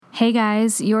Hey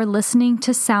guys, you're listening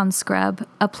to Sound Scrub,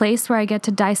 a place where I get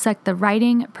to dissect the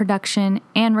writing, production,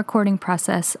 and recording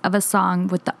process of a song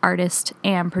with the artist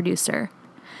and producer.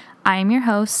 I am your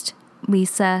host,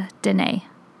 Lisa Dene.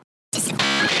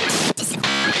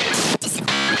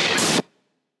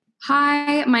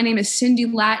 Hi, my name is Cindy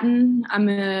Lattin. I'm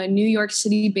a New York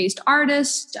City-based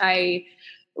artist. I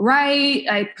write,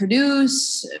 I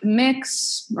produce,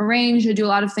 mix, arrange. I do a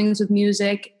lot of things with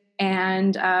music,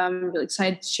 and I'm really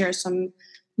excited to share some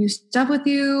new stuff with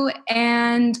you.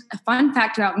 And a fun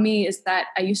fact about me is that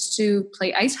I used to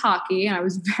play ice hockey, and I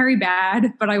was very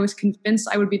bad, but I was convinced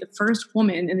I would be the first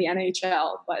woman in the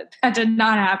NHL, but that did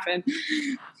not happen.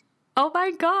 Oh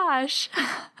my gosh.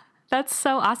 That's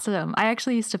so awesome. I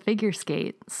actually used to figure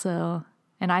skate,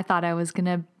 and I thought I was going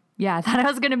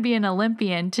to be an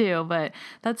Olympian too, but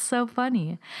that's so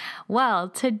funny. Well,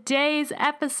 today's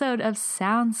episode of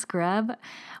Sound Scrub,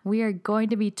 we are going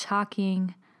to be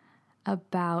talking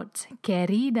about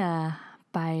Querida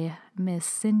by Miss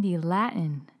Cindy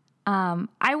Lattin.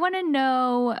 I want to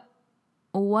know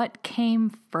what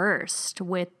came first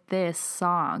with this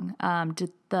song.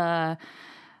 Did the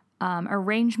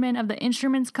arrangement of the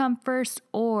instruments come first,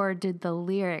 or did the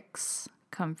lyrics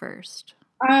come first?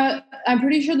 I'm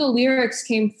pretty sure the lyrics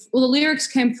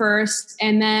came first,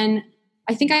 and then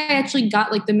I think I actually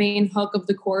got like the main hook of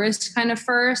the chorus kind of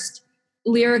first,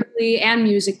 lyrically and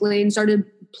musically, and started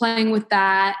playing with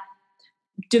that,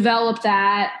 developed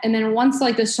that, and then once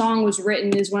like the song was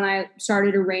written is when I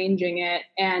started arranging it.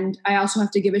 And I also have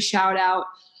to give a shout out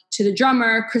to the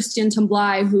drummer, Christian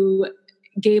Temblay, who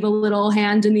gave a little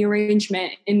hand in the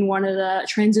arrangement in one of the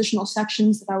transitional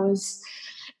sections that I was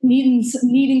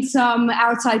needing some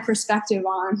outside perspective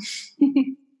on.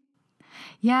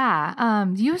 Yeah.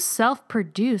 You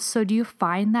self-produce, so do you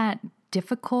find that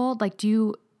difficult? Like,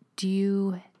 do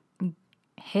you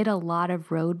hit a lot of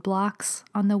roadblocks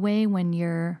on the way when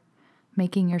you're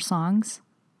making your songs?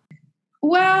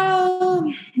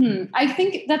 Well, I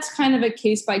think that's kind of a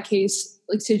case-by-case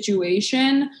like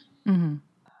situation. Mm-hmm.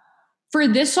 For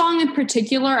this song in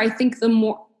particular, I think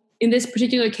in this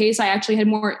particular case, I actually had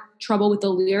more trouble with the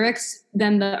lyrics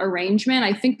than the arrangement.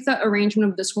 I think the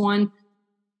arrangement of this one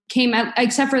came out,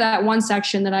 except for that one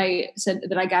section that I said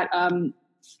that I got,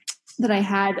 that I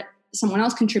had someone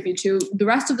else contribute to. The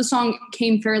rest of the song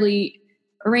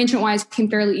arrangement-wise, came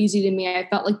fairly easy to me. I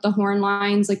felt like the horn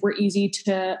lines were easy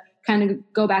to kind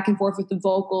of go back and forth with the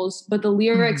vocals, but the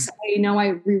lyrics, I know I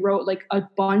rewrote a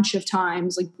bunch of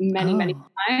times, many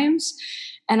times,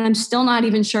 and I'm still not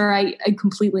even sure I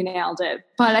completely nailed it,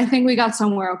 but I think we got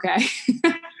somewhere okay.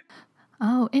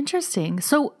 Oh, interesting.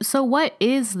 So what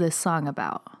is this song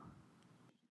about?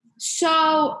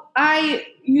 So I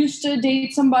used to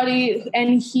date somebody,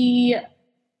 and he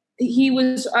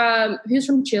was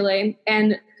from Chile,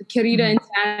 and querida in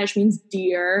Spanish means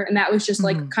dear, and that was just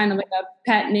kind of like a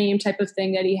pet name type of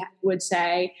thing that he would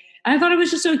say. And I thought it was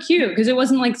just so cute because it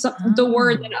wasn't like the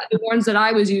words that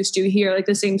I was used to here, like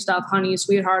the same stuff, honey,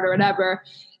 sweetheart, or whatever.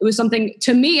 It was something,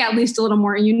 to me at least, a little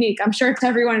more unique. I'm sure to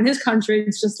everyone in his country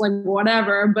it's just like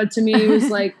whatever, but to me it was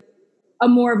like a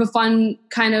more of a fun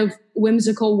kind of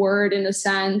whimsical word in a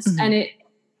sense, and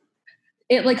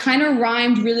it like kind of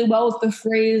rhymed really well with the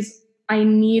phrase I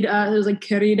need it was like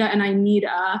querida and I need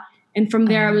and from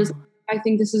there I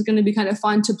think this is going to be kind of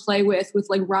fun to play with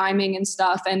like rhyming and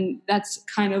stuff, and that's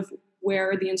kind of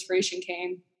where the inspiration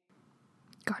came.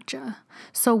 Gotcha.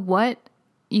 So what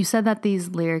you said that these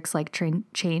lyrics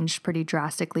changed pretty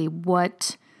drastically.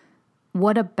 What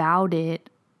about it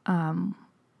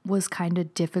was kind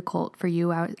of difficult for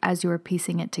you as you were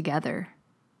piecing it together?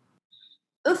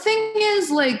 The thing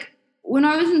is, when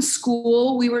I was in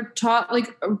school, we were taught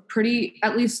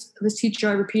at least this teacher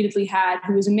I repeatedly had,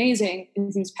 who was amazing.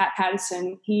 His name's Pat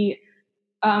Pattison. He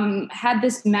had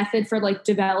this method for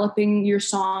developing your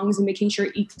songs and making sure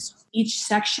each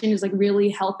section is really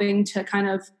helping to kind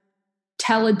of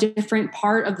tell a different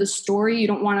part of the story. You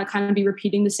don't want to kind of be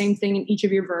repeating the same thing in each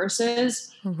of your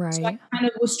verses. Right. So I kind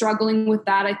of was struggling with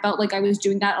that. I felt like I was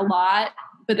doing that a lot.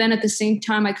 But then at the same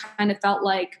time, I kind of felt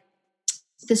like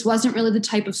this wasn't really the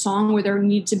type of song where there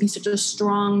needed to be such a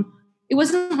strong, it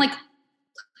wasn't like,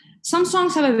 some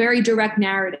songs have a very direct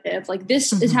narrative, like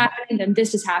this is happening and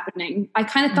this is happening. I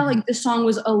kind of felt like this song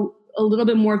was a little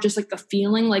bit more of just a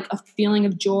feeling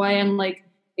of joy and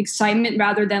excitement,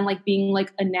 rather than being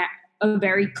a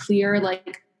very clear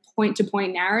point to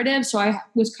point narrative. So I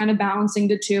was kind of balancing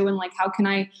the two, and how can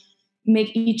I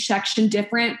make each section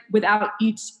different without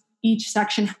each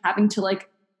section having to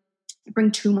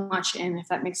bring too much in, if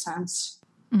that makes sense.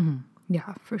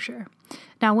 Yeah, for sure.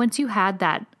 Now, once you had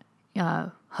that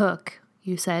hook,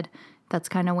 you said, That's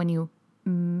kind of when you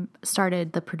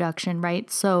started the production,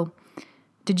 right? So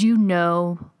did you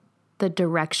know the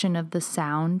direction of the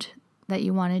sound that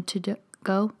you wanted to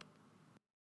go?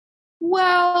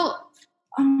 Well,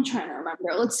 I'm trying to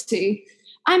remember. Let's see.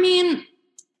 I mean,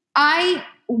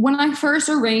 when I first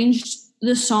arranged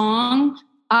the song,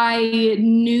 I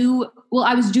knew, well,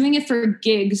 I was doing it for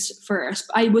gigs first.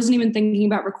 I wasn't even thinking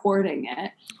about recording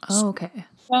it. Oh, okay.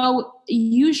 So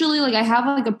usually like I have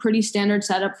like a pretty standard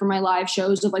setup for my live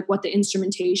shows of like what the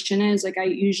instrumentation is. Like I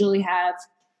usually have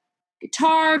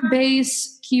guitar,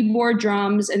 bass, keyboard,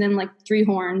 drums, and then like 3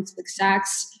 horns, like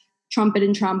sax, trumpet,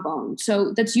 and trombone.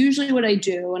 So that's usually what I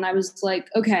do. And I was like,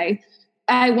 okay,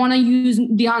 I want to use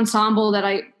the ensemble that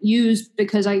I used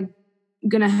because I'm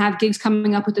going to have gigs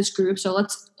coming up with this group. So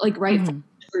let's like write for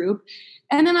this group.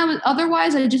 And then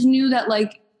otherwise I just knew that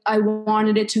like I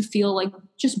wanted it to feel like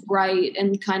just bright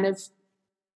and kind of,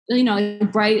 you know,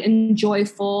 like bright and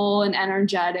joyful and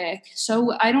energetic.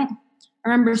 So I don't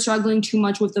remember struggling too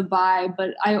much with the vibe,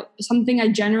 but something I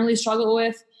generally struggle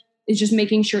with is just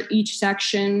making sure each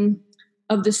section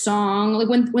of the song, like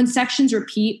when sections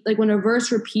repeat, like when a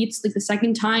verse repeats like the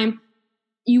second time,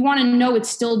 you want to know it's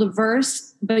still the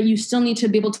verse, but you still need to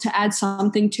be able to add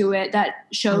something to it that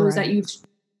shows that you've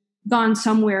gone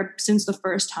somewhere since the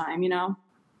first time, you know?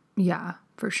 Yeah,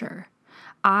 for sure.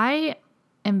 I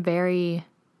am very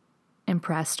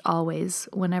impressed always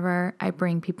whenever I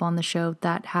bring people on the show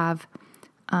that have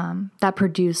that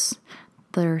produce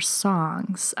their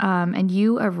songs, and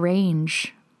you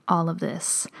arrange all of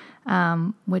this,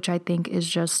 which I think is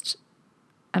just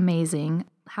amazing.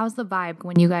 How's the vibe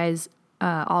when you guys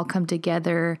all come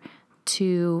together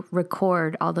to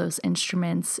record all those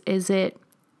instruments? Is it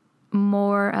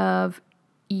more of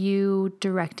you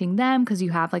directing them because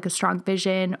you have like a strong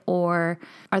vision, or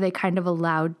are they kind of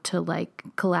allowed to like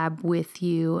collab with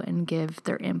you and give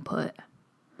their input?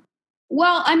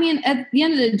 Well, I mean, at the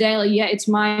end of the day, like, yeah, it's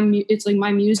like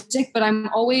my music, but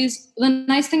the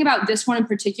nice thing about this one in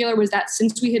particular was that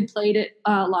since we had played it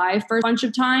live for a bunch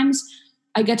of times,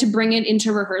 I get to bring it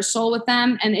into rehearsal with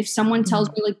them. And if someone tells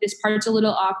me like this part's a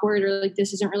little awkward or like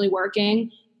this isn't really working,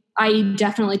 I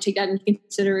definitely take that into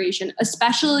consideration,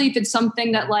 especially if it's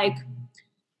something that like,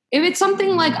 if it's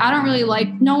something like I don't really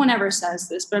like, no one ever says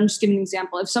this, but I'm just giving an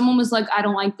example. If someone was like, I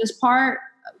don't like this part,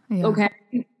 okay,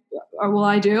 or will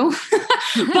I do?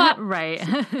 But right.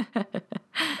 if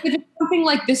it's something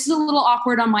like this is a little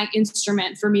awkward on my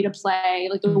instrument for me to play,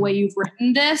 like the way you've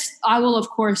written this, I will of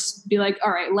course be like,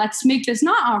 all right, let's make this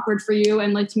not awkward for you,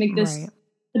 and let's make this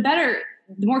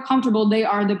the more comfortable they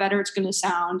are, the better it's going to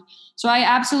sound. So I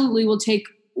absolutely will take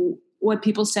what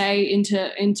people say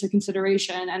into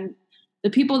consideration. And the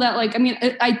people that like, I mean,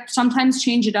 I sometimes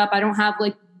change it up. I don't have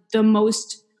like the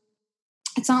most,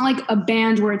 it's not like a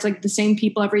band where it's like the same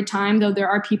people every time, though there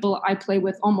are people I play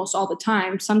with almost all the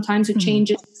time. Sometimes it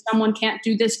changes. Someone can't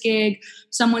do this gig,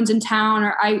 someone's in town,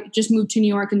 or I just moved to New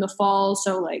York in the fall.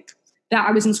 So like that,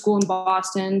 I was in school in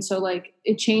Boston. So like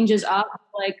it changes up.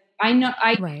 Like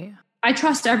I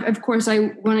trust, of course, I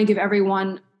want to give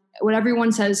everyone, what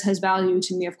everyone says has value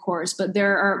to me, of course, but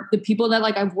there are the people that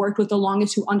like I've worked with the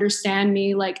longest who understand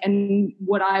me, like, and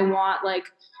what I want, like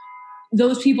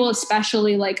those people,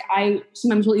 especially, like I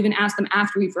sometimes will even ask them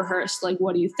after we've rehearsed, like,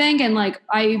 what do you think? And like,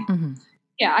 I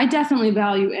definitely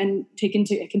value and take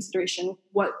into consideration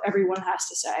what everyone has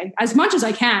to say as much as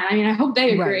I can. I mean, I hope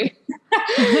they agree.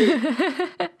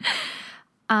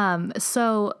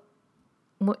 So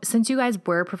since you guys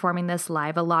were performing this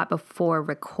live a lot before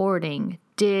recording,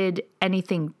 did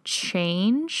anything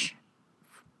change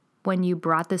when you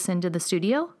brought this into the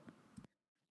studio?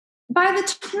 By the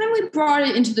time we brought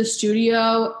it into the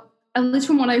studio, at least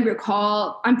from what I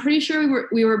recall, I'm pretty sure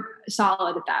we were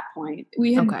solid at that point.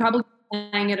 We had probably been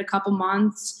playing it a couple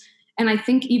months. And I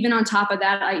think even on top of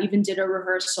that, I even did a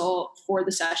rehearsal for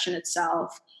the session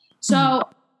itself. So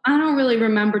I don't really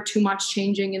remember too much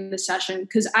changing in the session,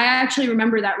 because I actually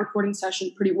remember that recording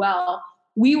session pretty well.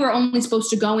 We were only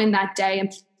supposed to go in that day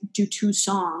and do 2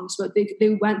 songs, but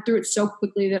they went through it so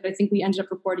quickly that I think we ended up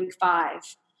recording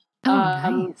 5.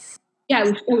 Nice. Yeah,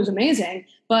 it was amazing.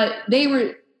 But they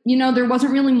were, you know, there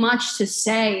wasn't really much to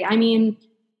say. I mean,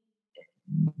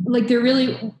 like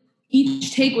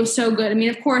each take was so good. I mean,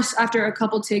 of course, after a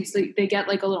couple takes, they get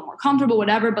like a little more comfortable,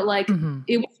 whatever. But like,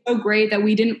 it was so great that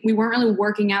we weren't really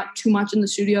working out too much in the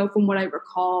studio from what I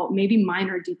recall. Maybe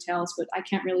minor details, but I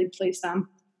can't really place them.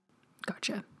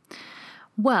 Gotcha.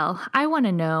 Well, I want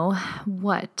to know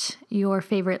what your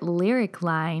favorite lyric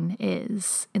line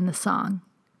is in the song.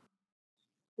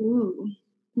 Ooh.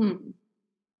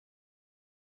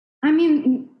 I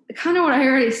mean, kind of what I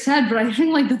already said, but I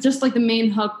think like just like the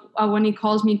main hook when he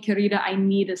calls me querida, I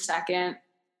need a second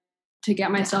to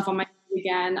get myself on my feet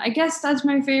again. I guess that's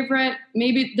my favorite.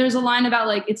 Maybe there's a line about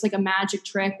like it's like a magic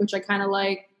trick, which I kind of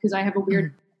like because I have a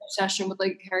weird obsession with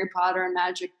like Harry Potter and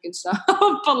magic and stuff.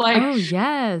 But like, oh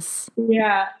yes,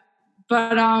 yeah.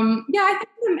 But yeah,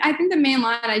 I think the main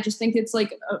line. I just think it's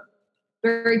like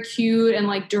very cute and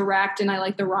like direct, and I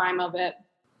like the rhyme of it.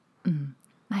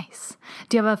 Nice.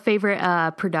 Do you have a favorite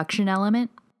production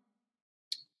element?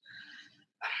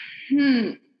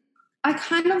 I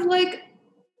kind of like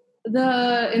in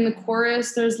the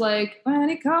chorus. There's like when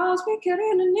he calls me,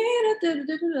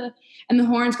 and the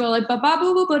horns go like ba ba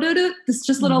boo boo ba doo doo. This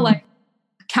just little like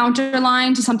counter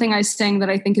line to something I sing that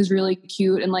I think is really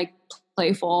cute and like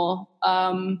playful.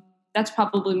 That's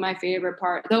probably my favorite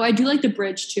part. Though I do like the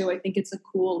bridge too. I think it's a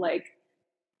cool like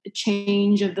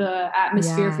change of the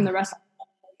atmosphere from the rest of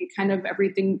it. Kind of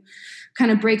everything kind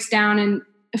of breaks down. And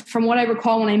from what I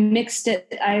recall when I mixed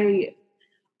it,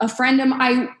 a friend of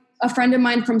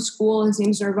mine from school, his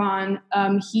name's Nirvan,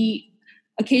 he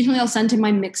occasionally I'll send him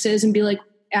my mixes and be like,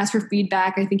 ask for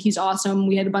feedback. I think he's awesome.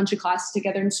 We had a bunch of classes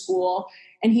together in school.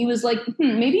 And he was like,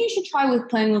 maybe you should try with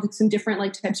playing with some different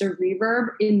like types of reverb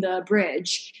in the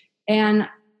bridge. And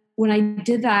when I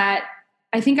did that,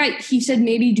 I think he said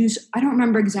maybe I don't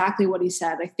remember exactly what he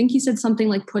said. I think he said something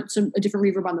like put a different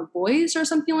reverb on the voice or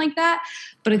something like that.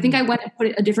 But I think I went and put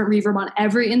a different reverb on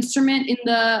every instrument in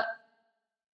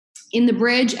the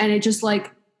bridge. And it just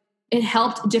like, it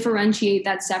helped differentiate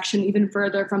that section even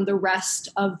further from the rest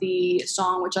of the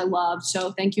song, which I loved.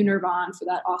 So thank you, Nirvan, for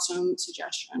that awesome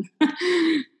suggestion.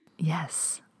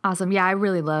 Yes. Awesome. Yeah, I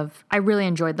really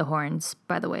enjoyed the horns,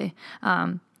 by the way.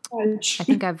 I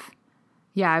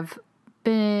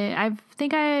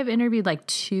think I've interviewed like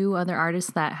 2 other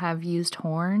artists that have used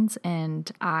horns, and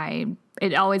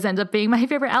it always ends up being my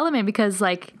favorite element because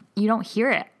like you don't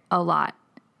hear it a lot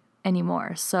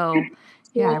anymore. So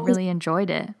yeah, I really enjoyed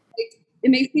it. It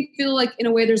makes me feel like in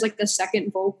a way there's like the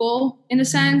second vocal in a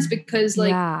sense because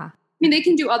like, I mean, they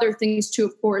can do other things too,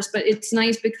 of course, but it's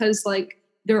nice because like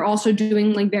they're also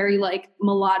doing like very like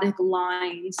melodic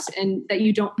lines and that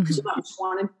you don't, because you don't just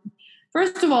want to,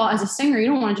 first of all, as a singer, you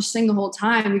don't want to just sing the whole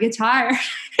time. You get tired.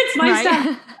 It's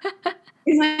nice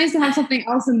it's nice to have something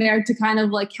else in there to kind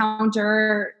of like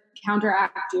counteract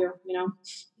you, you know?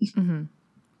 Mm-hmm.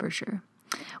 For sure.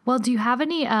 Well, do you have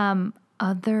any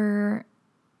other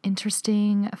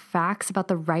interesting facts about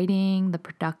the writing, the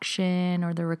production,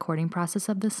 or the recording process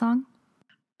of this song?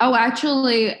 Oh,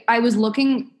 actually, I was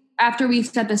looking, after we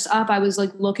set this up, I was like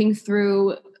looking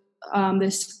through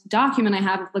this document I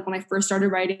have like when I first started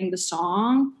writing the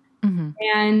song.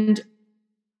 And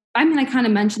I mean, I kind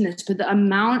of mentioned this, but the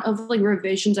amount of like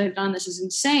revisions I've done, this is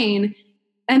insane.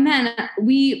 And then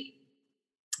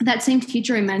that same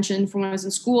teacher I mentioned from when I was in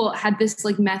school had this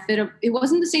like method of, it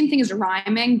wasn't the same thing as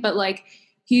rhyming, but like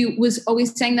he was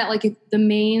always saying that like if the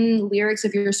main lyrics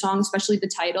of your song, especially the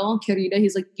title, Querida,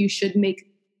 he's like, you should make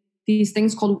these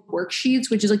things called worksheets,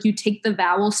 which is like you take the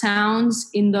vowel sounds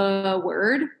in the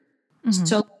word.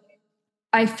 So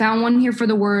I found one here for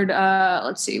the word,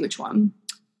 let's see, which one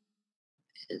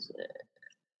is it?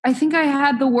 I think I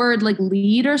had the word like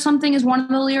lead or something as one of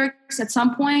the lyrics at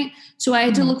some point. So I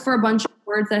had to look for a bunch of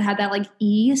words that had that like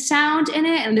E sound in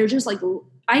it. And they're just like,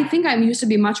 I think I used to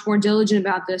be much more diligent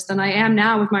about this than I am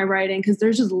now with my writing. Cause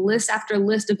there's just list after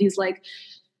list of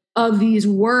these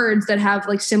words that have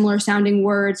like similar sounding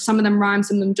words. Some of them rhyme,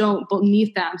 some of them don't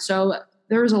beneath them. So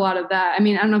there was a lot of that. I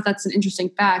mean, I don't know if that's an interesting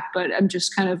fact, but I'm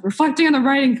just kind of reflecting on the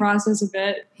writing process a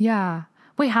bit. Yeah.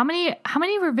 Wait, how many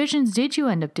revisions did you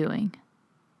end up doing?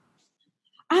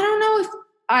 I don't know if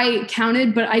I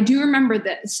counted, but I do remember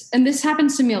this. And this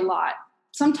happens to me a lot.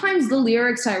 Sometimes the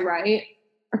lyrics I write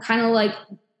are kind of like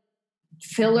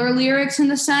filler lyrics in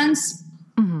the sense.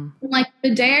 Like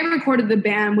the day I recorded the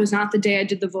band was not the day I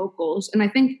did the vocals. And I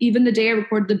think even the day I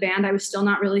recorded the band, I was still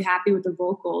not really happy with the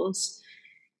vocals.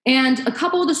 And a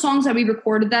couple of the songs that we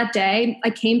recorded that day,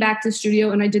 I came back to the studio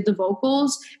and I did the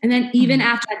vocals. And then even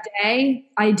after that day,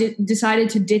 I decided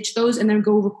to ditch those and then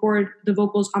go record the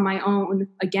vocals on my own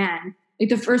again. Like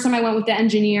the first time I went with the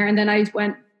engineer, and then I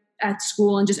went at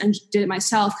school and just did it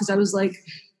myself because I was like,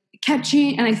 kept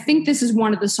changing. And I think this is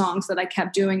one of the songs that I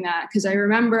kept doing that because I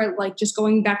remember like just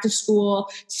going back to school,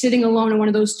 sitting alone in one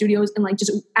of those studios and like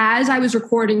just as I was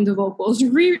recording the vocals,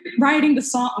 rewriting the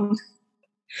song.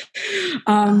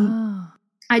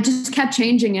 I just kept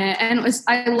changing it. And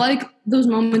I like those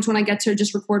moments when I get to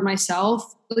just record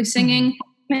myself, like singing.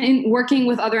 And working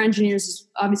with other engineers is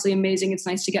obviously amazing. It's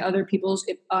nice to get other people's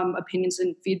opinions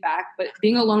and feedback. But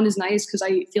being alone is nice because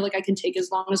I feel like I can take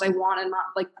as long as I want and not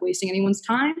like wasting anyone's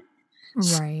time.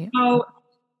 Right. So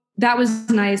that was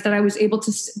nice that I was able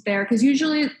to sit there, because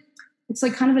usually it's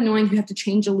like kind of annoying if you have to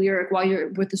change a lyric while you're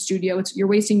with the studio. You're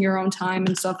wasting your own time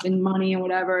and stuff and money and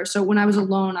whatever. So when I was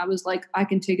alone, I was like, I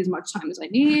can take as much time as I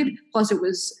need. Plus that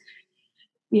was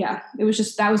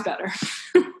better.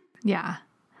 Yeah.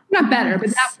 Not better,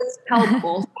 but that was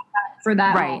helpful for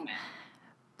that moment.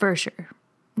 For sure.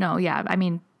 No, yeah. I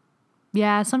mean,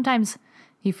 yeah, sometimes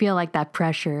you feel like that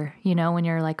pressure, when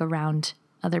you're like around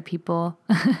other people.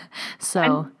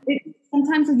 So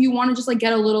sometimes like you want to just like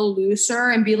get a little looser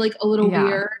and be like a little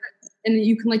weird, and then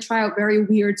you can like try out very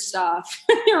weird stuff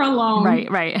when you're alone.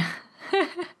 Right.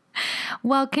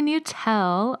 Well, can you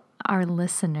tell our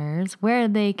listeners where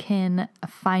they can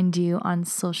find you on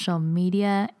social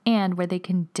media and where they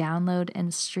can download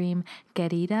and stream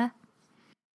Querida?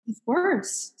 Of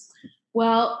course.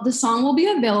 Well, the song will be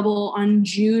available on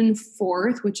June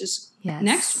 4th, which is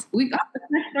next week,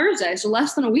 next Thursday, so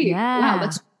less than a week. Yeah. Wow,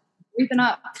 that's creeping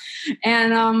up.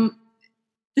 And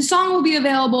the song will be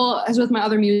available, as with my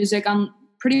other music, on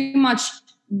pretty much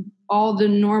all the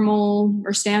normal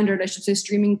or standard, I should say,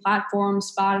 streaming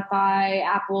platforms: Spotify,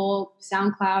 Apple,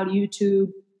 SoundCloud,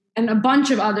 YouTube, and a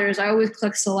bunch of others. I always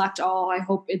click select all. I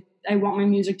want my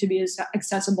music to be as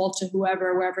accessible to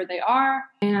wherever they are.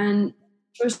 And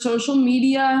for social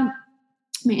media,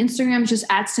 my Instagram is just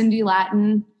 @Cindy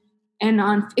Latin.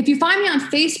 And if you find me on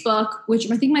Facebook, which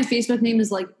I think my Facebook name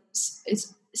is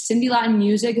it's Cindy Latin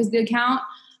Music is the account.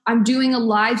 I'm doing a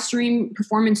live stream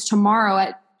performance tomorrow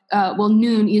at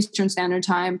noon Eastern Standard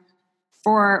Time,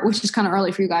 which is kind of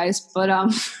early for you guys, but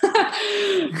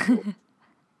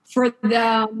for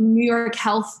the New York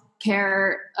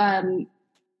healthcare,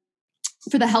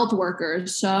 for the health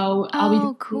workers. So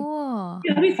cool.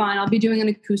 It'll be fun. I'll be doing an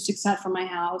acoustic set from my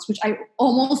house, which I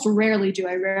almost rarely do.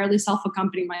 I rarely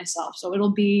self-accompany myself. So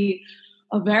it'll be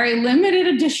a very limited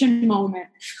edition moment.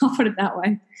 I'll put it that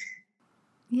way.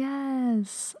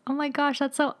 Yes. Oh my gosh,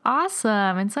 that's so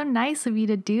awesome. And so nice of you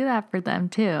to do that for them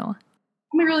too.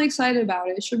 I'm really excited about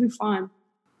it. It should be fun.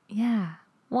 Yeah.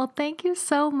 Well, thank you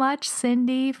so much,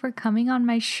 Cindy, for coming on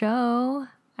my show.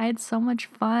 I had so much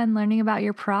fun learning about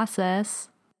your process.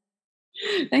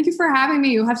 Thank you for having me.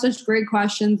 You have such great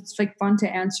questions. It's like fun to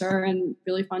answer and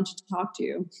really fun to talk to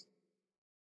you.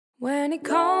 When he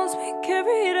calls me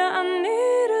Querida, I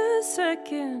need a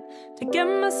second to get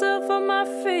myself on my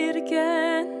feet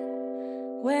again.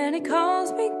 When he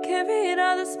calls me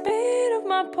Querida, the speed of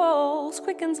my pulse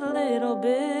quickens a little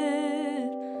bit.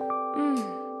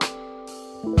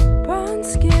 Brown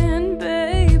skin,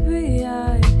 baby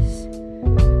eyes.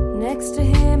 Next to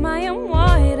him I am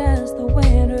white as the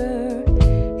winter.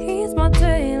 He's my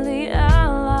daily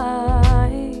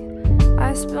ally.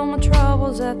 I spill my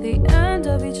troubles at the end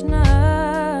of each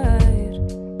night.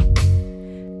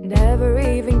 Never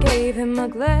even gave him a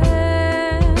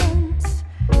glance.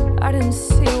 I didn't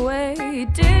see a way, he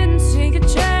didn't see a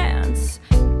chance.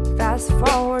 Fast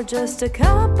forward just a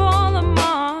couple of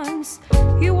months.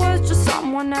 He was just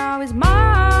someone, now he's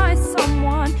my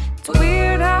someone. It's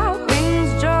weird how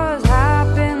things just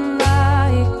happen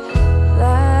like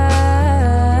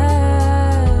that.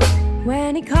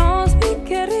 When he calls me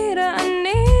Querida, I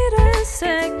need a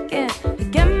second to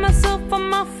get myself on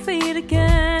my feet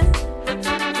again.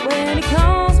 When he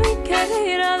calls me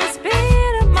Querida, the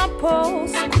speed of my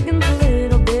pulse quickens a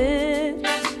little bit.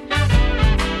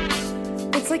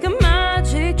 It's like a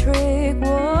magic trick,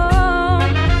 whoa,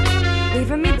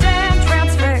 leaving me damn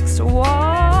transfixed,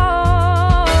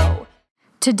 whoa.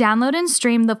 To download and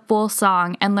stream the full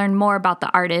song and learn more about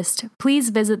the artist, please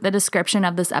visit the description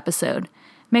of this episode.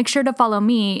 Make sure to follow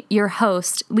me, your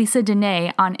host, Lisa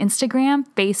Dene, on Instagram,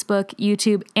 Facebook,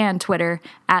 YouTube, and Twitter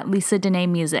 @Lisa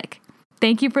Dene Music.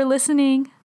 Thank you for listening.